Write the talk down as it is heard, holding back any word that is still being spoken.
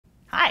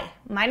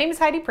my name is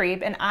Heidi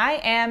Preeb and I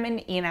am an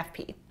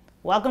ENFP.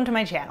 Welcome to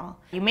my channel.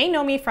 You may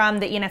know me from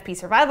the ENFP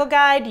Survival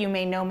Guide, you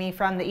may know me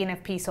from the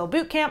ENFP Soul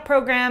Bootcamp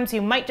programs,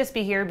 you might just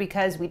be here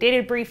because we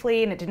dated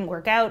briefly and it didn't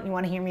work out and you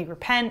want to hear me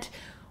repent,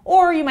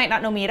 or you might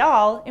not know me at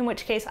all, in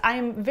which case I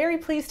am very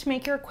pleased to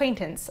make your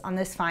acquaintance on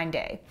this fine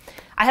day.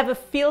 I have a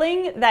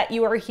feeling that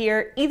you are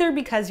here either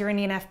because you're an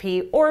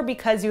ENFP or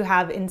because you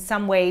have in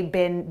some way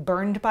been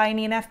burned by an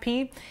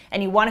ENFP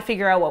and you want to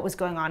figure out what was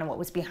going on and what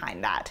was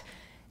behind that.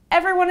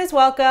 Everyone is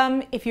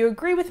welcome. If you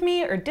agree with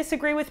me or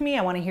disagree with me,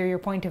 I want to hear your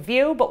point of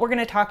view, but we're going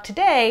to talk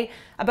today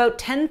about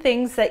 10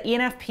 things that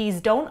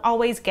ENFPs don't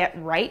always get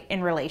right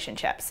in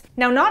relationships.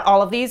 Now, not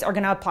all of these are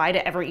going to apply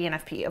to every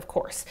ENFP, of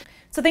course.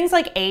 So things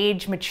like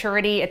age,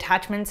 maturity,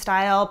 attachment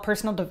style,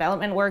 personal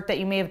development work that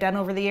you may have done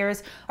over the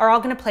years are all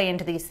going to play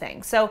into these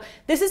things. So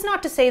this is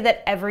not to say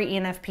that every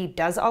ENFP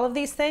does all of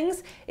these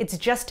things. It's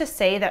just to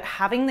say that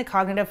having the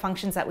cognitive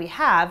functions that we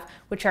have,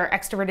 which are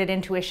extroverted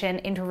intuition,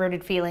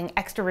 introverted feeling,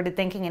 extroverted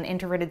thinking, and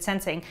introverted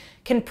sensing,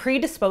 can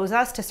predispose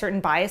us to certain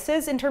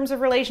biases in terms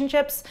of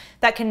relationships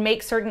that can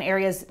make certain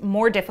areas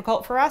more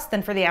difficult for us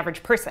than for the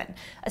average person,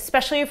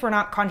 especially if we're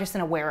not conscious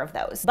and aware of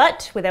those.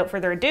 But without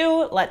further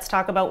ado, let's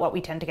talk about what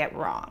we tend to get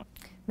wrong.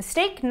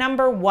 Mistake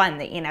number one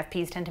that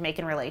ENFPs tend to make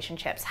in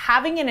relationships: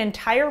 having an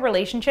entire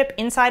relationship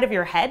inside of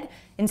your head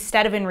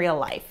instead of in real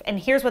life. And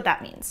here's what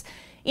that means.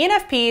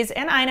 ENFPs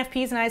and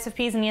INFPs and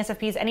ISFPs and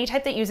ESFPs, any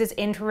type that uses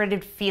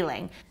introverted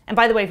feeling. And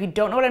by the way, if you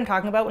don't know what I'm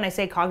talking about when I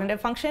say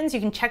cognitive functions, you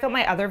can check out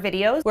my other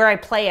videos where I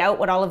play out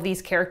what all of these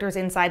characters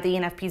inside the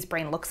ENFP's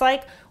brain looks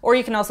like. Or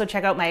you can also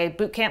check out my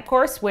bootcamp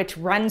course, which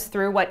runs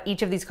through what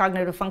each of these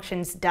cognitive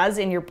functions does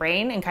in your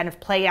brain and kind of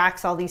play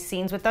acts all these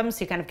scenes with them so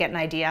you kind of get an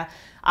idea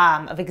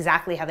of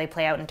exactly how they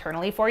play out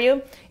internally for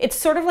you. It's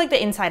sort of like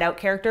the inside out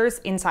characters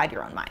inside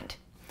your own mind.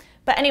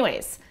 But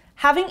anyways,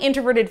 having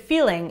introverted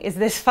feeling is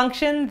this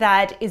function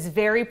that is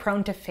very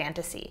prone to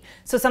fantasy.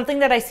 So something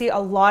that I see a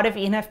lot of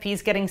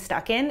ENFPs getting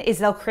stuck in is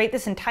they'll create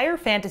this entire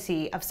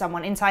fantasy of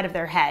someone inside of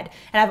their head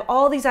and have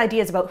all these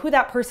ideas about who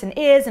that person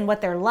is and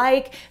what they're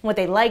like and what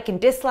they like and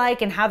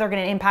dislike and how they're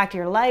going to impact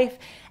your life.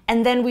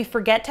 And then we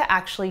forget to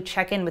actually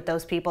check in with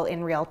those people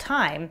in real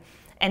time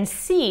and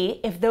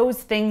see if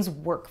those things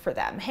work for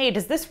them. Hey,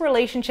 does this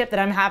relationship that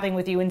I'm having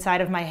with you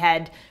inside of my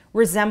head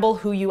resemble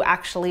who you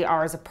actually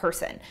are as a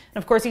person? And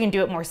of course, you can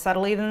do it more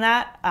subtly than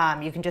that.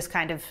 You can just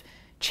kind of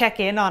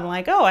check in on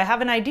like, oh, I have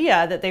an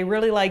idea that they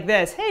really like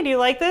this. Hey, do you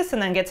like this? And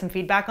then get some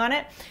feedback on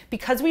it.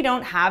 Because we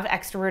don't have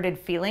extroverted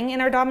feeling in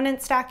our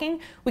dominant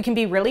stacking, we can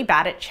be really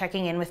bad at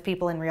checking in with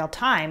people in real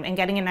time and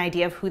getting an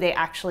idea of who they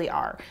actually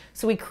are.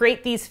 So we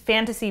create these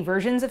fantasy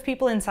versions of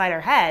people inside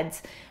our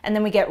heads, and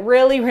then we get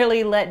really,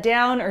 really let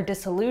down or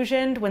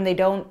disillusioned when they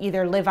don't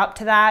either live up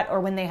to that, or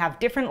when they have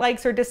different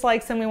likes or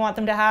dislikes than we want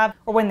them to have,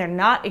 or when they're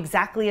not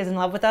exactly as in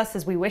love with us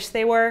as we wish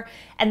they were.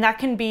 And that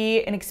can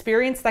be an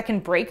experience that can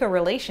break a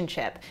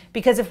relationship.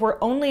 Because if we're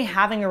only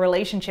having a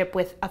relationship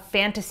with a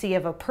fantasy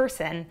of a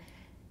person,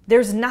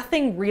 there's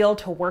nothing real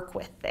to work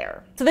with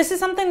there. So this is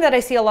something that I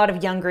see a lot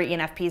of younger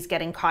ENFPs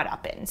getting caught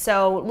up in.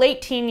 So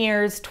late teen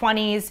years,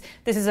 20s,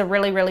 this is a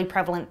really, really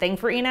prevalent thing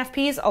for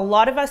ENFPs. A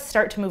lot of us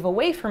start to move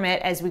away from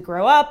it as we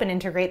grow up and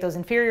integrate those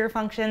inferior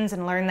functions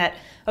and learn that,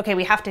 okay,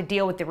 we have to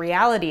deal with the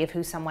reality of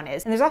who someone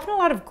is. And there's often a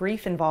lot of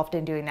grief involved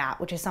in doing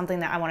that, which is something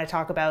that I want to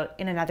talk about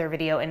in another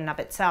video in and of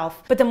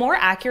itself. But the more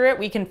accurate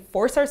we can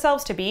force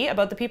ourselves to be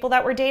about the people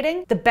that we're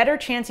dating, the better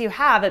chance you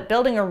have at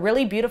building a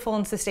really beautiful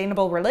and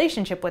sustainable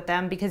relationship with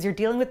them, because you're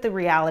dealing with the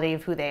reality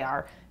of who they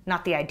are,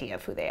 not the idea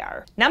of who they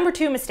are. Number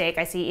two mistake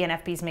I see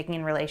ENFPs making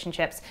in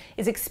relationships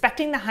is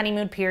expecting the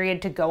honeymoon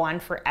period to go on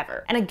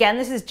forever. And again,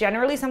 this is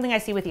generally something I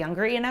see with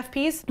younger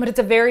ENFPs, but it's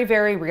a very,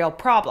 very real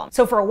problem.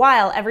 So for a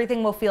while,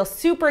 everything will feel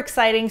super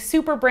exciting,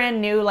 super brand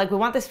new, like we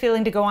want this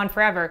feeling to go on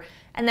forever.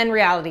 And then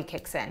reality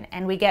kicks in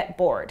and we get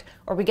bored,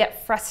 or we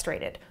get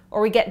frustrated,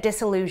 or we get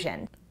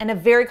disillusioned. And a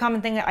very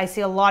common thing that I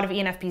see a lot of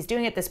ENFPs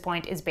doing at this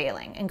point is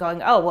bailing and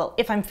going, oh, well,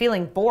 if I'm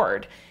feeling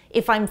bored,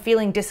 if I'm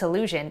feeling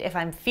disillusioned, if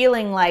I'm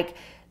feeling like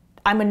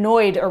I'm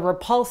annoyed or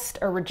repulsed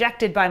or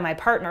rejected by my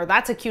partner,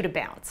 that's a cue to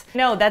bounce.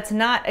 No, that's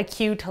not a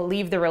cue to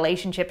leave the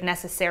relationship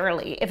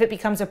necessarily. If it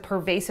becomes a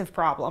pervasive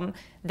problem,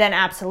 then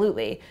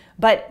absolutely.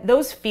 But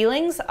those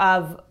feelings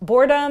of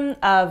boredom,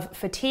 of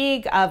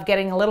fatigue, of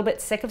getting a little bit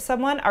sick of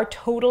someone are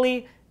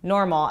totally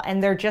normal,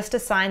 and they're just a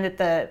sign that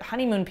the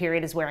honeymoon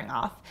period is wearing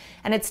off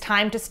and it's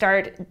time to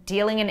start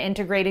dealing and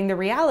integrating the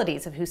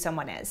realities of who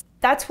someone is.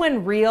 That's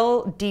when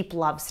real deep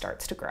love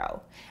starts to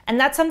grow. And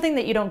that's something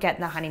that you don't get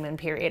in the honeymoon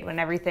period when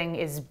everything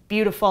is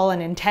beautiful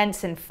and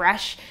intense and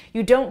fresh.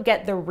 You don't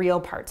get the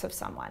real parts of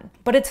someone.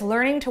 But it's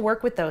learning to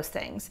work with those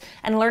things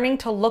and learning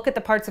to look at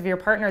the parts of your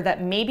partner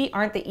that maybe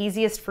aren't the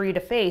easiest for you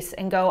to face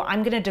and go,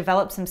 I'm going to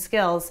develop some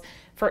skills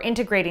for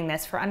integrating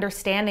this, for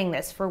understanding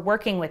this, for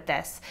working with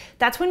this.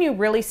 That's when you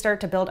really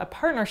start to build a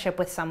partnership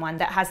with someone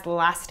that has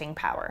lasting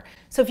power.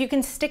 So if you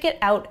can stick it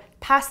out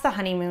past the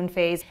honeymoon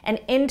phase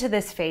and into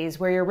this phase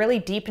where you're really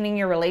deepening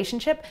your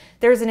relationship,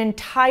 there's an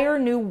entire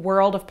new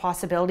world of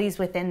possibilities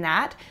within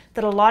that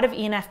a lot of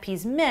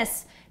ENFPs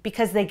miss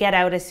because they get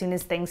out as soon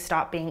as things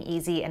stop being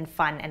easy and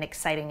fun and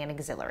exciting and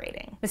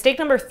exhilarating. Mistake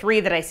number 3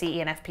 that I see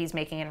ENFPs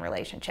making in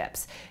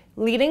relationships: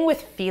 leading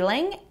with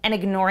feeling and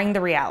ignoring the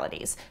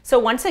realities. So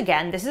once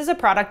again, this is a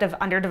product of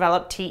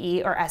underdeveloped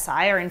TE or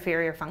SI or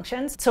inferior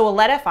functions. So we'll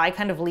let FI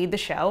kind of lead the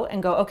show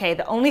and go, okay,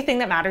 the only thing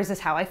that matters is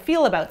how I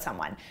feel about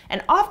someone.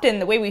 And often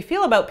the way we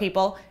feel about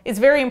people is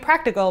very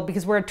impractical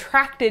because we're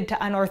attracted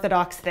to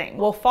unorthodox things.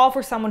 We'll fall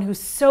for someone who's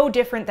so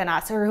different than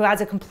us or who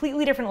has a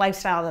completely different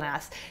lifestyle than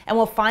us, and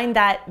we'll find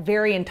that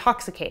very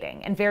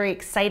intoxicating and very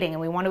exciting,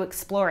 and we want to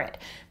explore it.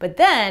 But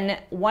then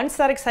once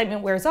that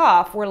excitement wears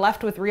off, we're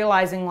left with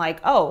realizing like,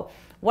 oh,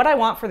 what I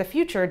want for the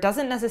future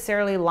doesn't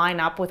necessarily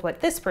line up with what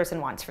this person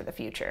wants for the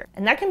future.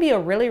 And that can be a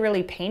really,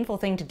 really painful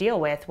thing to deal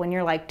with when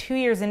you're like 2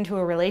 years into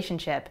a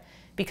relationship,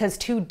 because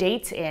 2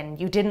 dates in,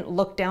 you didn't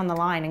look down the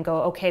line and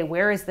go, okay,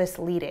 where is this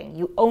leading?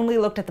 You only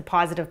looked at the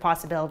positive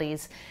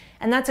possibilities.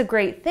 And that's a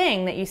great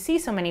thing that you see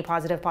so many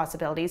positive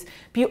possibilities,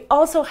 but you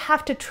also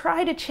have to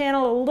try to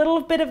channel a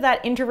little bit of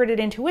that introverted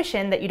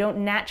intuition that you don't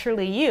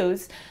naturally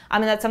use.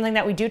 And that's something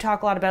that we do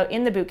talk a lot about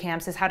in the boot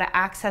camps, is how to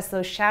access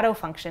those shadow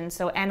functions,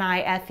 so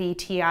NI, FE,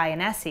 TI,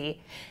 and SE,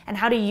 and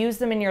how to use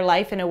them in your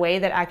life in a way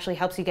that actually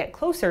helps you get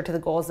closer to the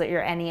goals that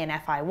your NE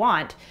and FI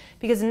want,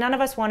 because none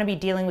of us want to be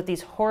dealing with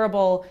these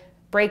horrible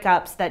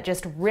breakups that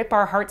just rip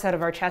our hearts out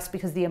of our chest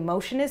because the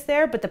emotion is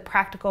there, but the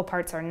practical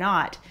parts are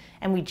not,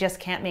 and we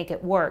just can't make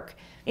it work.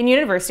 In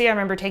university, I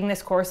remember taking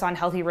this course on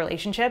healthy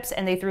relationships,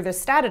 and they threw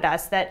this stat at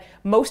us that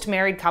most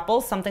married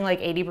couples, something like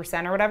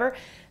 80% or whatever,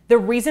 the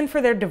reason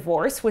for their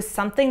divorce was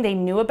something they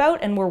knew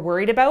about and were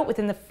worried about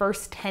within the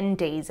first 10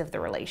 days of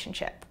the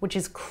relationship, which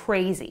is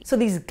crazy. So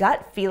these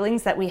gut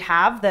feelings that we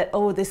have that,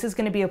 oh, this is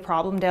going to be a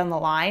problem down the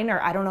line,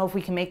 or I don't know if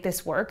we can make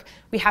this work,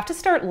 we have to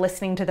start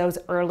listening to those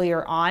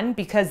earlier on,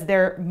 because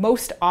they're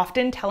most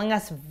often telling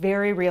us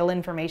very real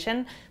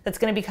information that's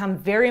going to become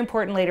very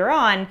important later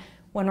on,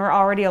 when we're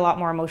already a lot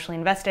more emotionally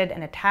invested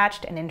and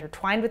attached and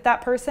intertwined with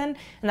that person,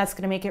 and that's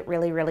going to make it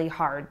really, really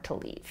hard to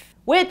leave.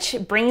 Which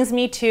brings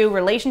me to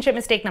relationship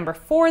mistake number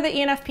 4 that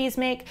ENFPs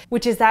make,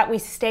 which is that we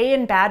stay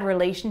in bad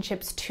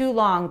relationships too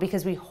long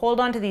because we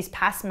hold on to these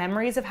past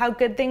memories of how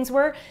good things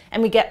were,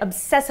 and we get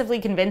obsessively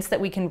convinced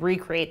that we can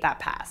recreate that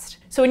past.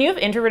 So when you have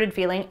introverted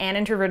feeling and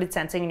introverted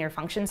sensing in your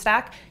function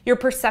stack, your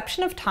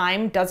perception of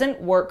time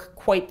doesn't work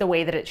quite the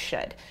way that it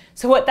should.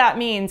 So what that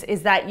means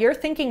is that you're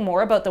thinking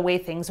more about the way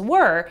things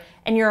were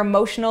and your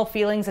emotional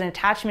feelings and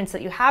attachments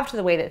that you have to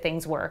the way that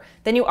things were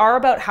than you are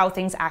about how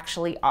things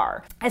actually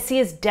are. SC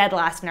is dead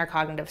last in our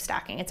cognitive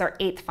stacking. It's our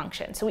 8th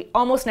function, so we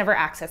almost never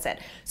access it.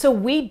 So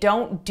we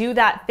don't do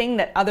that thing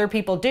that other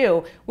people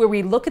do, where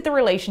we look at the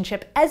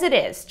relationship as it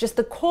is, just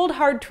the cold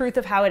hard truth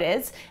of how it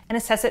is, and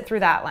assess it through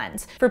that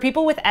lens. For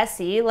people with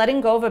SC,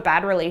 letting go of a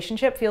bad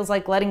relationship feels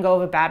like letting go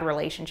of a bad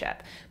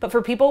relationship. But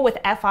for people with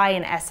FI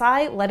and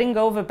SI, letting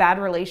go of a bad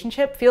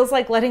relationship feels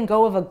like letting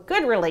go of a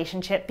good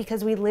relationship,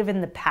 because we live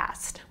in the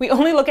past. We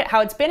only look at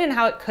how it's been and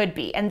how it could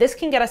be, and this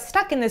can get us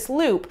stuck in this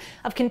loop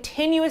of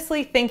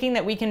continuously thinking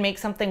that we can make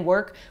something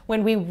work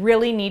when we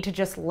really need to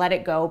just let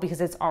it go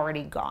because it's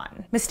already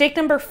gone. Mistake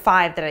number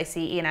 5 that I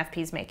see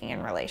ENFPs making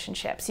in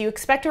relationships: you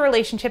expect a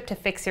relationship to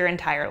fix your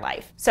entire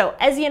life. So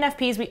as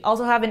ENFPs, we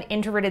also have an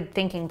introverted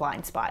thinking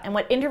blind spot, and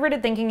what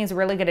introverted thinking is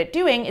really good at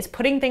doing is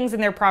putting things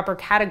in their proper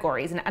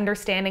categories and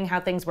understanding how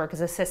things work as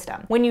a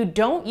system. When you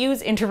don't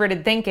use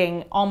introverted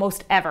thinking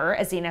almost ever,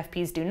 as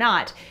ENFPs do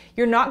not,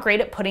 you're not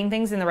great at putting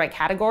things in the right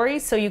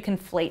categories, so you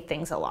conflate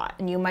things a lot.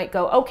 And you might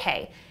go,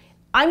 okay,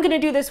 I'm gonna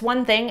do this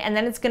one thing and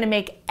then it's gonna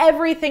make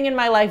everything in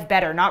my life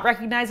better, not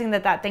recognizing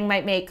that that thing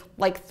might make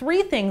like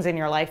 3 things in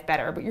your life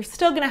better, but you're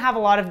still gonna have a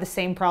lot of the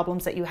same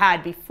problems that you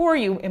had before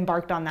you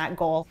embarked on that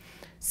goal.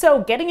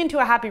 So getting into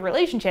a happy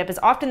relationship is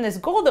often this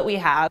goal that we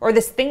have, or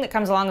this thing that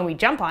comes along and we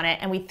jump on it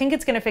and we think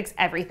it's gonna fix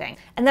everything.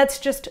 And that's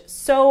just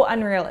so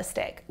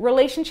unrealistic.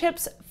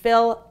 Relationships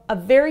fill a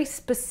very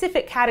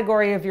specific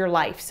category of your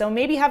life. So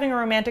maybe having a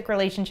romantic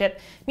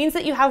relationship means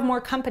that you have more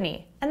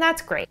company, and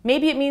that's great.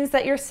 Maybe it means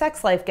that your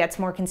sex life gets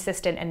more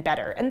consistent and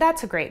better, and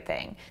that's a great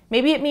thing.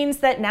 Maybe it means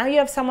that now you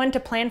have someone to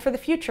plan for the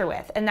future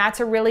with, and that's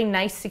a really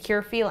nice,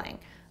 secure feeling.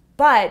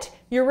 But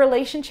your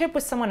relationship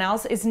with someone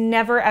else is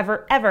never,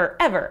 ever, ever,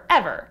 ever,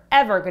 ever,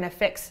 ever gonna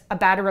fix a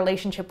bad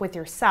relationship with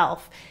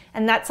yourself.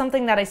 And that's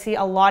something that I see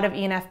a lot of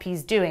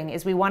ENFPs doing,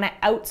 is we wanna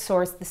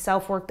outsource the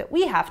self-work that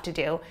we have to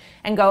do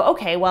and go,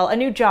 okay, well, a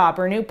new job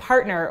or a new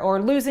partner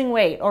or losing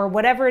weight or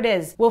whatever it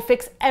is will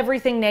fix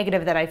everything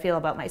negative that I feel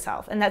about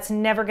myself. And that's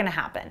never gonna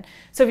happen.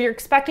 So if you're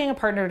expecting a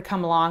partner to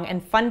come along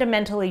and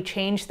fundamentally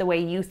change the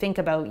way you think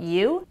about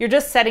you, you're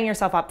just setting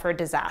yourself up for a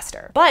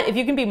disaster. But if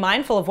you can be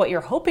mindful of what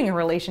you're hoping a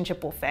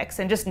relationship will fix,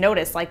 and just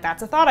notice, like,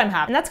 that's a thought I'm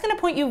having, and that's gonna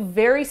point you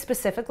very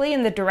specifically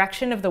in the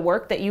direction of the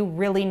work that you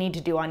really need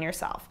to do on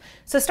yourself.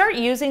 So start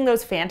using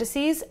those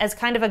fantasies as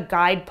kind of a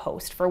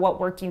guidepost for what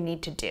work you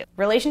need to do.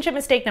 Relationship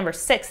mistake number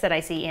 6 that I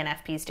see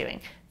ENFPs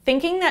doing: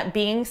 thinking that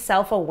being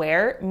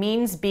self-aware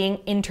means being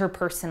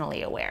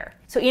interpersonally aware.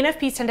 So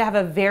ENFPs tend to have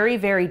a very,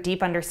 very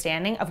deep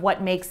understanding of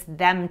what makes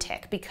them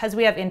tick because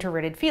we have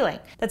introverted feeling.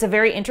 That's a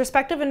very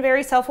introspective and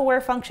very self-aware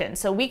function.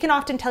 So we can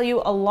often tell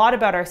you a lot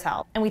about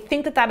ourselves, and we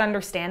think that that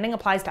understanding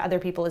applies to other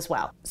people as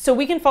well. So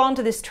we can fall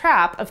into this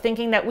trap of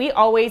thinking that we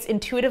always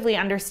intuitively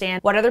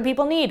understand what other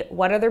people need,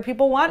 what other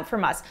people want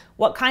from us,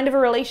 what kind of a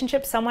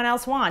relationship someone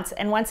else wants.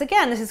 And once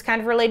again, this is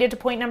kind of related to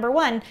point number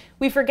one,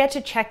 we forget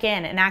to check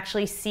in and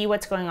actually see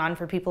what's going on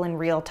for people in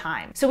real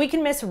time. So we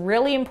can miss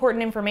really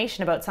important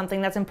information about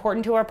something that's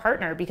important to our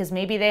partner because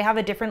maybe they have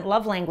a different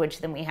love language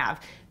than we have.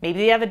 Maybe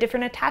they have a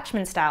different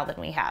attachment style than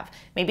we have.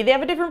 Maybe they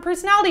have a different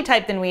personality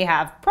type than we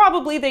have.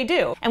 Probably they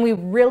do. And we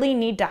really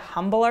need to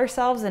humble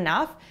ourselves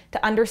enough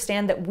to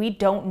understand that we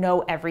don't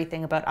know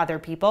everything about other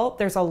people.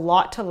 There's a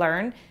lot to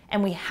learn,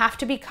 and we have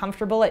to be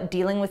comfortable at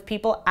dealing with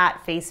people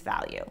at face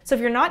value. So if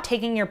you're not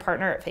taking your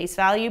partner at face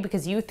value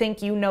because you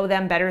think you know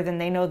them better than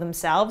they know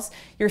themselves,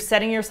 you're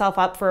setting yourself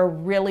up for a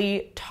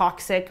really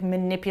toxic,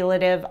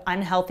 manipulative,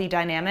 unhealthy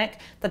dynamic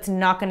that's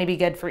not going to be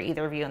good for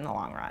either of you in the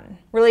long run.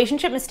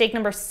 Relationship mistake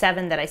number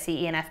 7 that I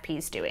see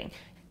ENFPs doing: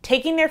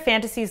 taking their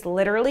fantasies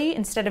literally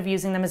instead of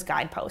using them as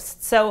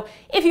guideposts. So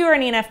if you are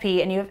an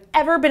ENFP and you have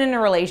ever been in a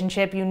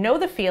relationship, you know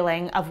the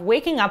feeling of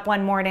waking up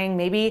one morning,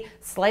 maybe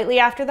slightly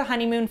after the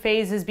honeymoon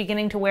phase is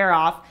beginning to wear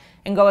off,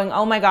 and going,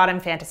 oh my God, I'm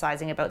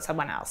fantasizing about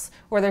someone else,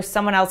 or there's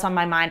someone else on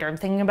my mind, or I'm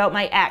thinking about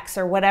my ex,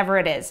 or whatever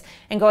it is,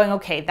 and going,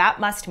 okay, that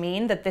must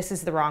mean that this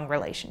is the wrong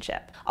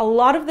relationship. A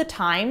lot of the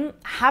time,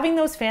 having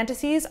those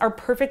fantasies are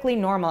perfectly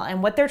normal,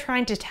 and what they're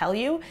trying to tell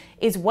you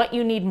is what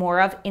you need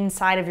more of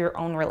inside of your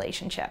own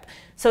relationship.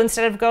 So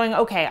instead of going,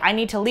 okay, I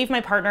need to leave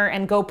my partner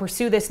and go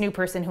pursue this new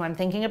person who I'm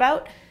thinking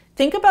about,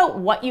 think about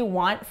what you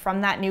want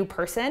from that new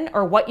person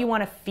or what you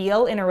want to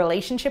feel in a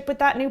relationship with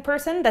that new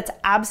person that's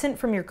absent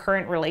from your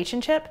current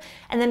relationship,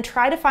 and then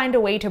try to find a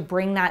way to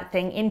bring that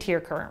thing into your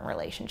current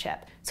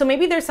relationship. So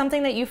maybe there's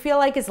something that you feel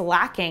like is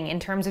lacking in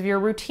terms of your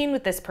routine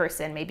with this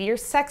person, maybe your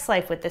sex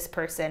life with this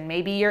person,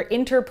 maybe your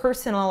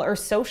interpersonal or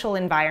social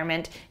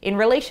environment in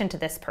relation to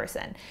this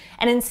person.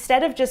 And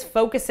instead of just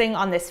focusing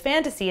on this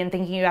fantasy and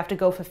thinking you have to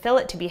go fulfill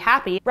it to be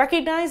happy,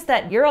 recognize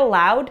that you're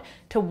allowed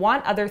to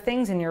want other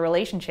things in your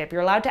relationship.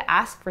 You're allowed to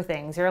ask for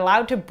things. You're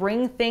allowed to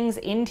bring things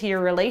into your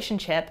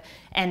relationship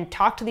and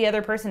talk to the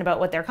other person about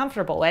what they're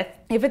comfortable with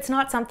if it's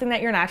not something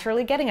that you're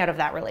naturally getting out of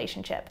that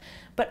relationship.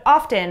 But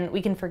often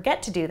we can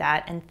forget to do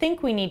that and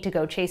think we need to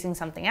go chasing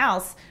something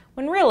else,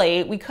 when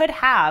really we could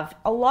have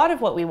a lot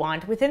of what we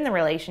want within the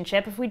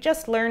relationship if we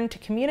just learn to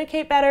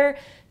communicate better,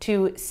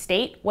 to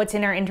state what's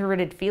in our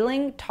introverted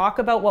feeling, talk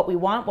about what we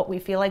want, what we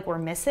feel like we're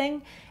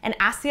missing, and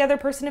ask the other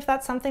person if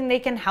that's something they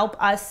can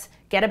help us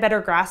get a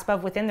better grasp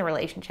of within the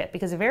relationship,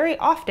 because very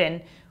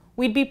often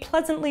we'd be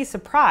pleasantly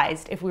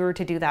surprised if we were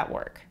to do that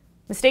work.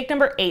 Mistake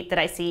number 8 that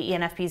I see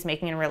ENFPs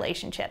making in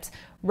relationships: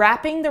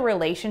 wrapping the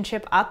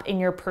relationship up in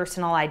your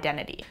personal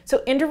identity.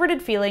 So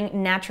introverted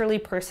feeling naturally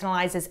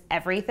personalizes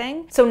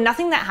everything. So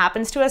nothing that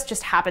happens to us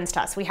just happens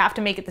to us. We have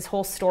to make it this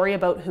whole story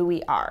about who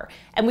we are.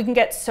 And we can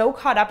get so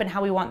caught up in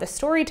how we want the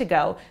story to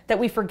go that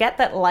we forget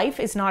that life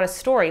is not a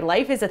story.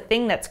 Life is a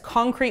thing that's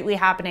concretely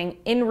happening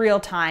in real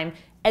time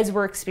as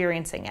we're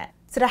experiencing it.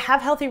 So to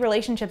have healthy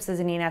relationships as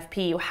an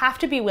ENFP, you have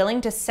to be willing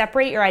to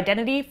separate your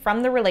identity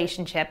from the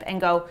relationship and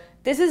go,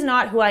 this is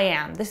not who I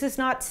am. This is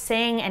not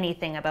saying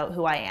anything about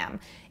who I am.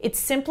 It's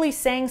simply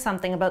saying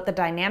something about the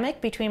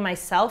dynamic between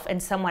myself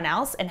and someone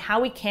else and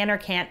how we can or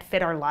can't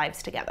fit our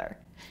lives together.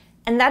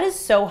 And that is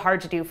so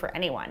hard to do for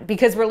anyone,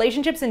 because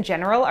relationships in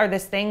general are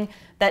this thing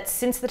that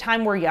since the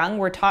time we're young,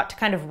 we're taught to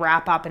kind of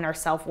wrap up in our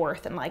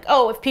self-worth and like,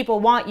 oh, if people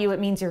want you, it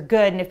means you're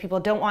good. And if people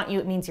don't want you,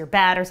 it means you're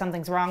bad or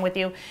something's wrong with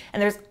you.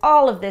 And there's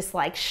all of this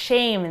like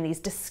shame and these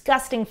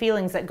disgusting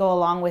feelings that go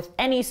along with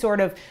any sort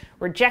of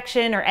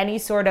rejection or any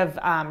sort of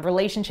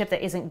relationship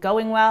that isn't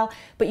going well.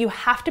 But you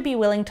have to be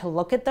willing to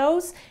look at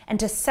those and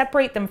to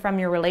separate them from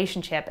your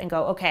relationship and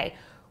go, okay,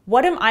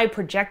 what am I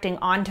projecting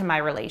onto my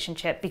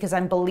relationship because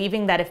I'm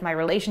believing that if my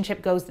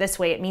relationship goes this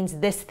way, it means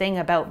this thing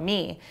about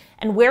me?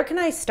 And where can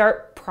I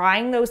start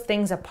prying those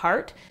things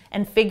apart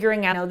and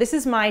figuring out, no, this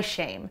is my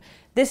shame.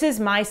 This is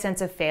my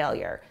sense of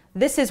failure.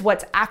 This is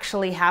what's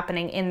actually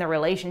happening in the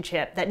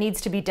relationship that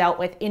needs to be dealt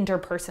with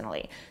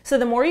interpersonally. So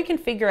the more you can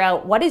figure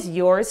out what is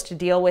yours to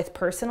deal with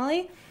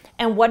personally,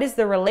 and what is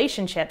the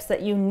relationships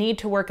that you need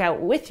to work out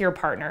with your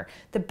partner,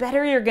 the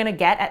better you're gonna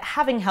get at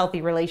having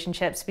healthy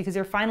relationships, because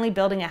you're finally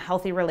building a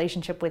healthy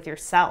relationship with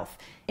yourself,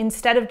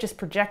 instead of just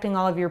projecting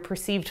all of your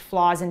perceived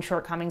flaws and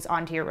shortcomings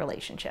onto your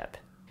relationship.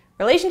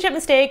 Relationship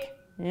mistake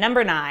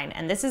number 9,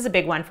 and this is a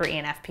big one for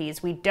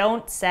ENFPs: we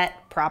don't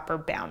set proper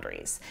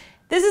boundaries.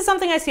 This is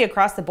something I see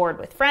across the board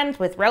with friends,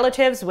 with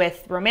relatives,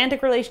 with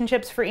romantic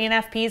relationships for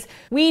ENFPs.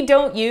 We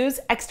don't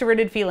use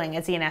extroverted feeling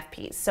as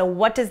ENFPs. So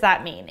what does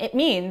that mean? It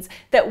means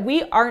that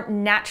we aren't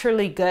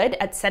naturally good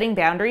at setting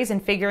boundaries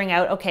and figuring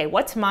out, okay,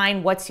 what's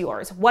mine, what's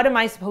yours? What am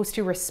I supposed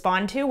to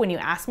respond to when you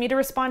ask me to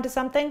respond to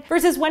something?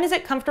 Versus when is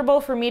it comfortable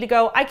for me to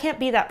go, I can't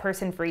be that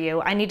person for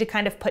you. I need to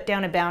kind of put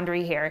down a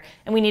boundary here,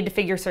 and we need to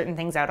figure certain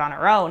things out on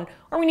our own,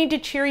 or we need to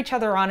cheer each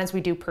other on as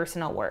we do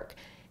personal work.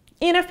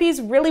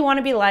 ENFPs really want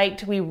to be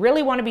liked, we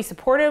really want to be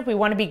supportive, we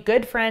want to be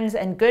good friends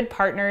and good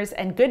partners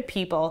and good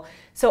people.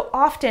 So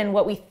often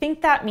what we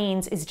think that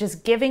means is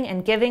just giving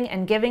and giving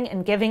and giving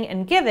and giving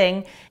and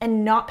giving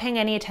and not paying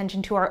any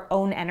attention to our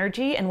own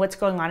energy and what's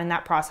going on in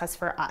that process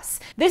for us.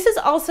 This is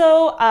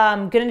also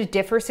going to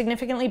differ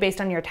significantly based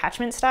on your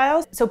attachment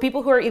styles. So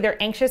people who are either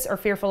anxious or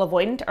fearful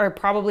avoidant are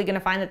probably going to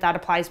find that that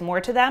applies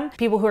more to them.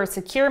 People who are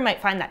secure might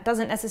find that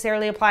doesn't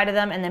necessarily apply to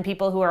them. And then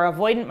people who are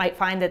avoidant might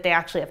find that they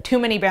actually have too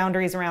many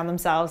boundaries around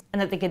themselves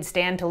and that they could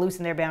stand to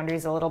loosen their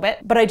boundaries a little bit.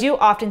 But I do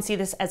often see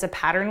this as a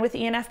pattern with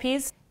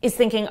ENFPs, is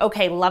thinking,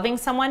 okay, loving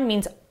someone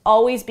means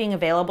always being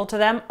available to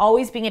them,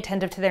 always being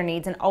attentive to their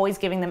needs, and always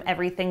giving them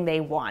everything they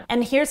want.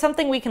 And here's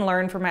something we can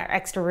learn from our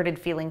extroverted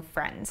feeling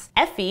friends.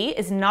 FE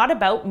is not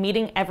about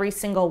meeting every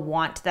single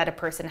want that a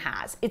person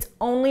has. It's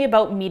only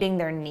about meeting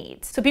their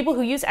needs. So people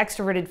who use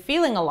extroverted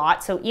feeling a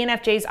lot, so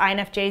ENFJs,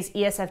 INFJs,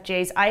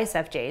 ESFJs,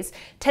 ISFJs,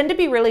 tend to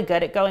be really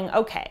good at going,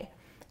 okay,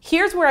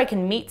 here's where I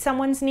can meet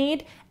someone's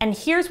need, and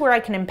here's where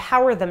I can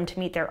empower them to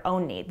meet their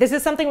own need. This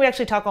is something we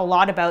actually talk a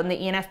lot about in the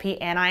ENFP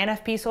and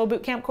INFP Soul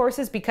Bootcamp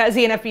courses, because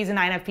ENFPs and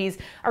INFPs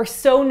are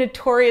so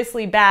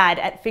notoriously bad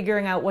at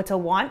figuring out what's a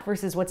want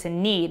versus what's a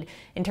need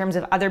in terms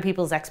of other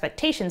people's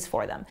expectations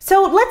for them.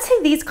 So let's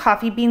say these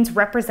coffee beans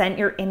represent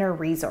your inner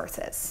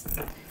resources.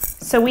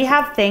 So we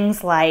have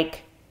things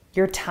like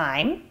your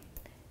time,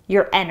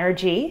 your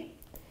energy,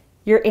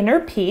 your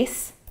inner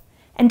peace,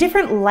 and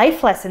different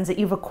life lessons that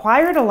you've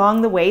acquired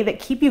along the way that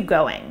keep you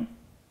going.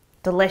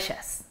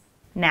 Delicious.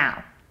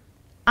 Now,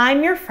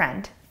 I'm your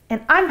friend,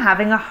 and I'm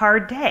having a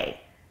hard day.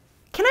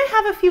 Can I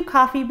have a few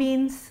coffee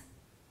beans?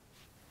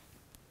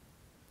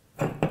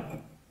 Oh.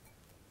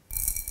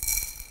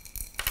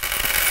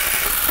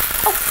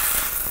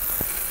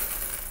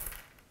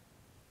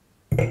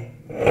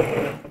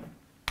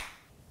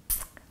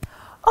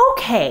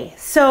 Okay,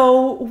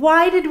 so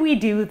why did we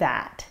do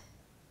that?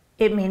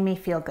 It made me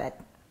feel good.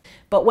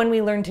 But when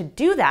we learn to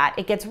do that,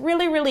 it gets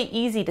really, really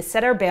easy to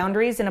set our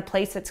boundaries in a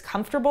place that's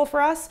comfortable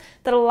for us,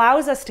 that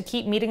allows us to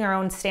keep meeting our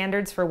own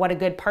standards for what a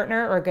good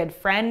partner or a good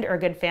friend or a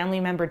good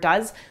family member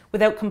does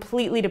without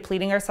completely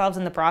depleting ourselves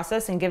in the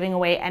process and giving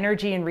away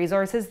energy and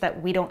resources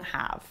that we don't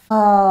have.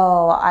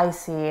 Oh, I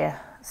see.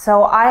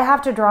 So I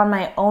have to draw on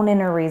my own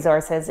inner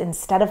resources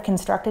instead of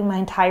constructing my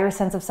entire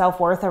sense of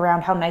self-worth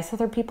around how nice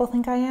other people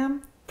think I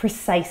am?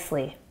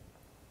 Precisely.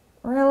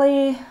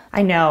 Really?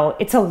 I know,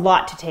 it's a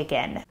lot to take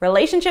in.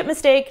 Relationship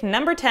mistake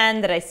number 10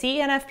 that I see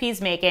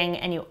ENFPs making,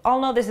 and you all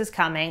know this is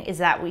coming, is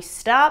that we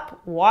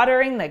stop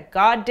watering the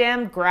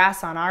goddamn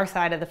grass on our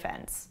side of the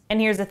fence.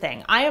 And here's the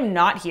thing, I am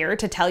not here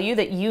to tell you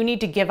that you need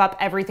to give up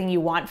everything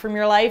you want from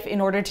your life in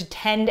order to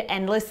tend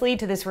endlessly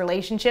to this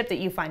relationship that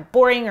you find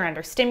boring or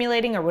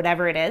understimulating or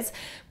whatever it is.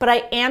 But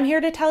I am here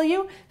to tell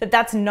you that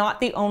that's not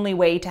the only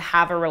way to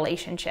have a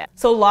relationship.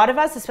 So a lot of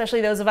us,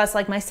 especially those of us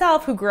like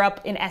myself who grew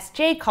up in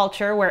SJ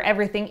culture where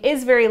everything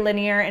is very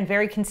linear and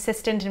very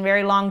consistent and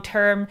very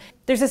long-term,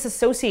 there's this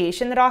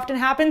association that often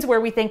happens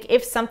where we think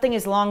if something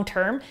is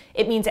long-term,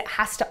 it means it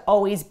has to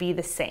always be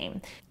the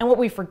same. And what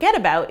we forget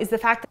about is the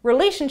fact that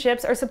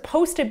relationships are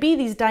supposed to be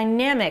these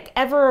dynamic,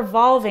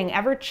 ever-evolving,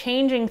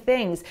 ever-changing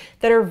things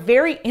that are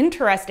very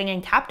interesting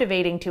and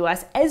captivating to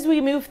us as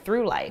we move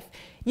through life.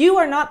 You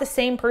are not the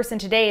same person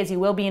today as you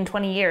will be in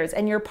 20 years,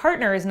 and your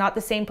partner is not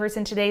the same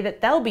person today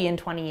that they'll be in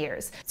 20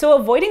 years. So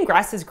avoiding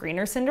grass is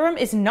greener syndrome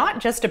is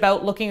not just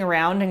about looking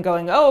around and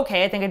going, oh,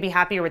 okay, I think I'd be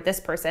happier with this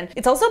person.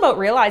 It's also about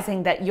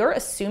realizing that you're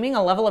assuming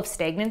a level of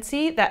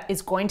stagnancy that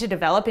is going to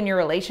develop in your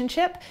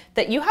relationship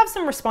that you have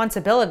some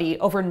responsibility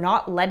over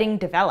not letting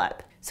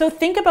develop. So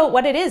think about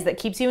what it is that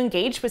keeps you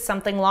engaged with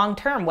something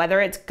long-term, whether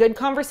it's good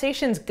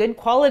conversations, good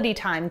quality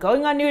time,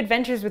 going on new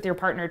adventures with your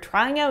partner,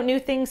 trying out new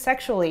things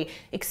sexually,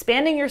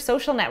 expanding your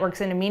social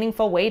networks in a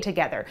meaningful way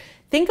together.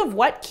 Think of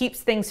what keeps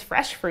things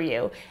fresh for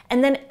you,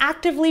 and then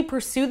actively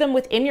pursue them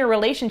within your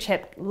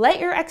relationship. Let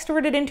your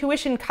extroverted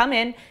intuition come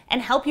in and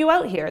help you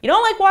out here. You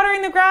don't like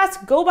watering the grass?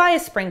 Go buy a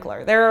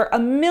sprinkler. There are a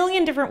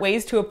million different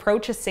ways to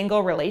approach a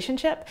single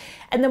relationship,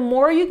 and the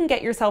more you can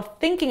get yourself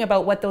thinking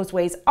about what those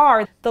ways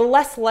are, the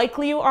less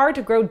likely you are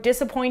to grow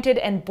disappointed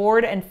and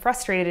bored and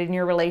frustrated in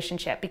your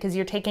relationship because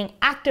you're taking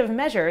active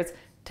measures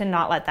to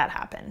not let that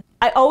happen.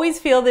 I always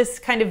feel this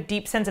kind of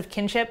deep sense of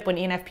kinship when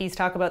ENFPs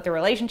talk about their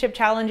relationship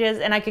challenges,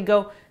 and I could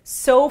go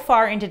so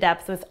far into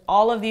depth with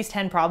all of these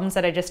 10 problems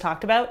that I just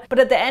talked about. But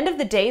at the end of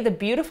the day, the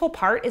beautiful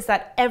part is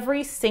that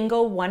every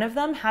single one of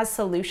them has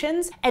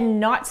solutions, and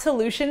not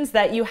solutions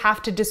that you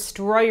have to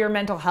destroy your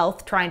mental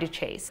health trying to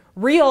chase.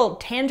 Real,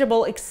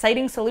 tangible,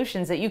 exciting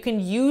solutions that you can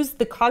use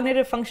the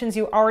cognitive functions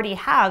you already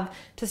have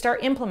to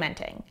start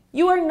implementing.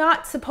 You are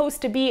not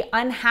supposed to be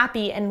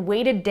unhappy and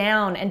weighted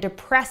down and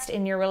depressed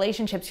in your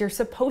relationships. You're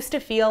supposed to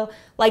feel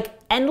like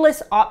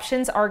endless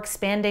options are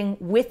expanding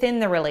within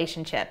the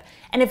relationship.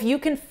 And if you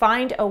can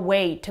find a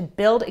way to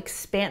build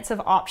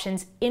expansive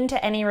options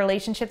into any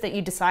relationship that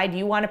you decide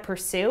you want to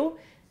pursue,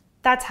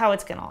 that's how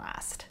it's going to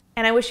last.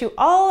 And I wish you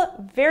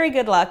all very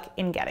good luck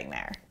in getting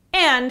there.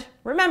 And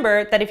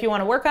remember that if you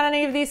want to work on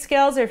any of these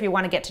skills, or if you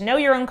want to get to know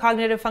your own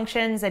cognitive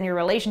functions and your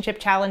relationship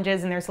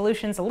challenges and their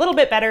solutions a little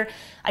bit better,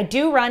 I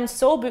do run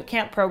soul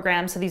bootcamp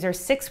programs. So these are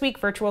 6-week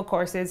virtual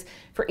courses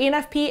for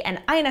ENFP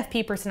and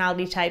INFP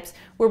personality types,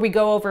 where we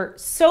go over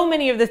so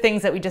many of the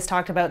things that we just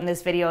talked about in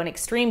this video in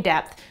extreme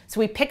depth. So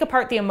we pick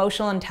apart the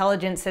emotional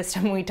intelligence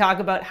system. We talk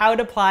about how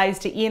it applies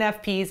to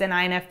ENFPs and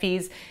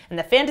INFPs and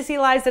the fantasy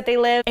lives that they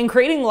live, and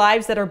creating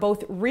lives that are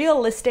both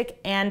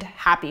realistic and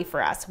happy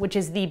for us, which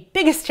is the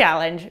biggest challenge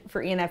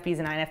for ENFPs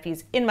and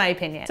INFPs, in my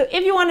opinion. So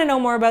if you want to know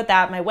more about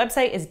that, my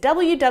website is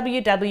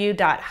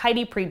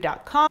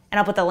www.heidipriebe.com, and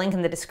I'll put the link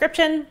in the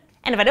description.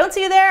 And if I don't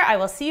see you there, I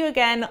will see you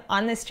again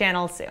on this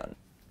channel soon.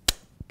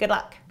 Good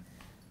luck.